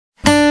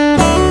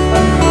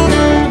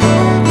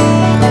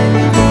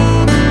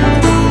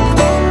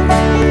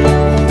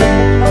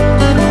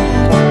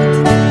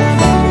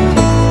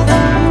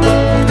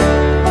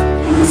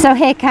So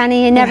hey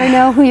Connie, you never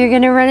know who you're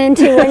going to run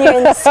into when you're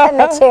in the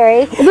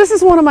cemetery. Well, this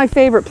is one of my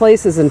favorite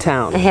places in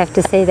town. I have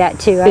to say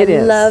that too. It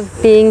is. I love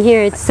being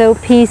here. It's so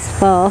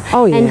peaceful.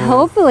 Oh yeah. And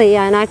hopefully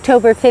on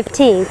October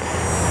 15th,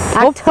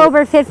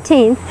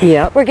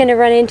 Yep. we're going to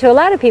run into a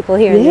lot of people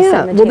here in the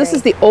cemetery. Well, this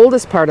is the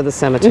oldest part of the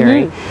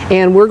cemetery,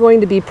 and we're going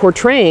to be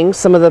portraying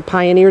some of the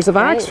pioneers of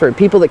Oxford,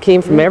 people that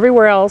came from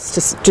everywhere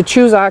else to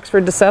choose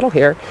Oxford to settle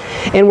here,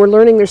 and we're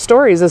learning their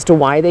stories as to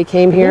why they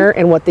came here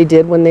and what they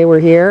did when they were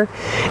here.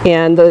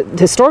 And the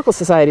Historical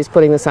Society is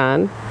putting this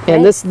on,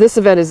 and this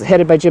event is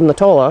headed by Jim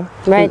Latola,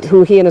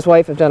 who he and his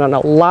wife have done a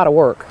lot of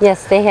work.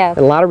 Yes, they have.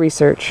 A lot of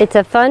research. It's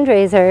a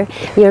fundraiser.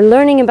 You're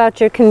learning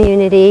about your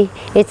community.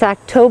 It's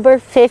October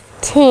 15th.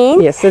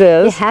 Yes, it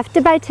is. You have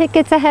to buy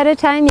tickets ahead of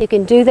time. You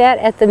can do that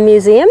at the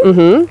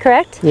museum,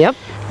 correct? Yep.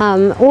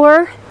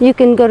 Or you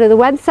can go to the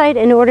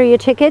website and order your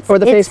tickets. Or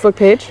the Facebook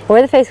page.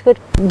 Or the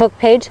Facebook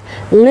page.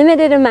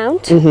 Limited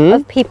amount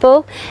of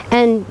people.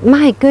 And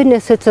my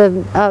goodness, it's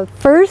a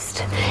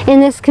first in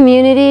this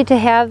community to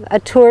have a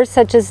tour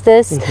such as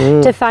this,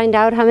 to find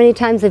out how many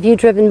times have you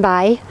driven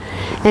by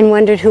and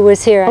wondered who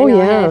was here. Oh,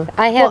 yeah.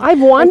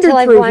 I've wandered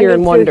through here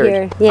and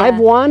wondered. I've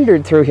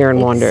wandered through here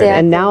and wondered.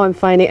 And now I'm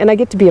finding, and I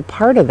get to be a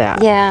part of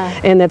that. Yeah.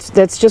 And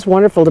that's just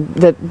wonderful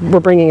that we're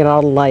bringing it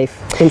all to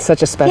life in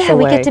such a special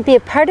way. Yeah, we get to be a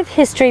part of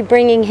history,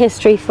 bringing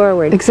history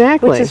forward.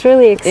 Exactly. Which is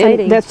really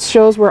exciting. And that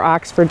shows where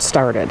Oxford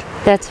started.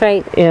 That's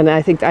right. And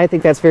I think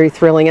that's very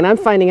thrilling. And I'm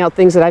finding out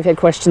things that I've had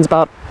questions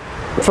about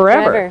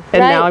forever. And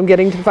now I'm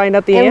getting to find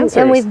out the answers.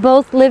 And we've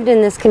both lived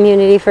in this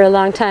community for a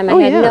long time.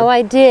 I had no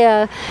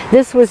idea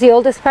this was the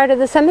oldest part of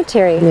the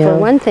cemetery, for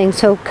one thing.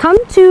 So come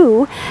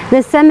to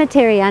the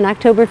cemetery on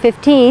October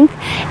 15th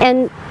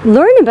and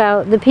learn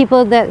about the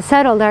people that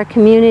settled our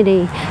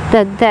community,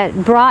 that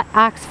brought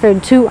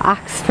Oxford to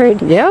Oxford,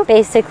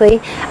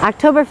 basically.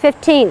 October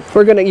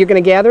 15th. You're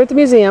gonna gather at the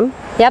museum.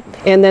 Yep.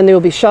 And then they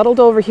will be shuttled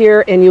over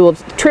here, and you will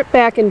trip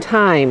back in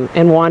time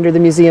and wander the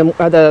museum,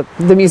 the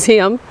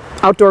museum.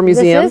 Outdoor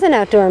museum. This is an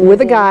outdoor museum.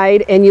 With a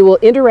guide, and you will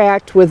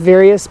interact with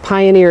various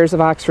pioneers of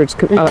Oxford's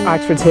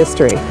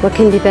history. What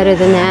can be better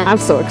than that? I'm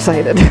so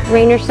excited.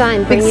 Rain or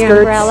shine, bring your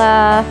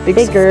umbrella,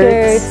 big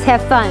skirts,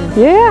 have fun.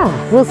 Yeah.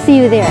 We'll see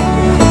you there.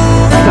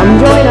 Come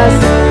join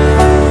us.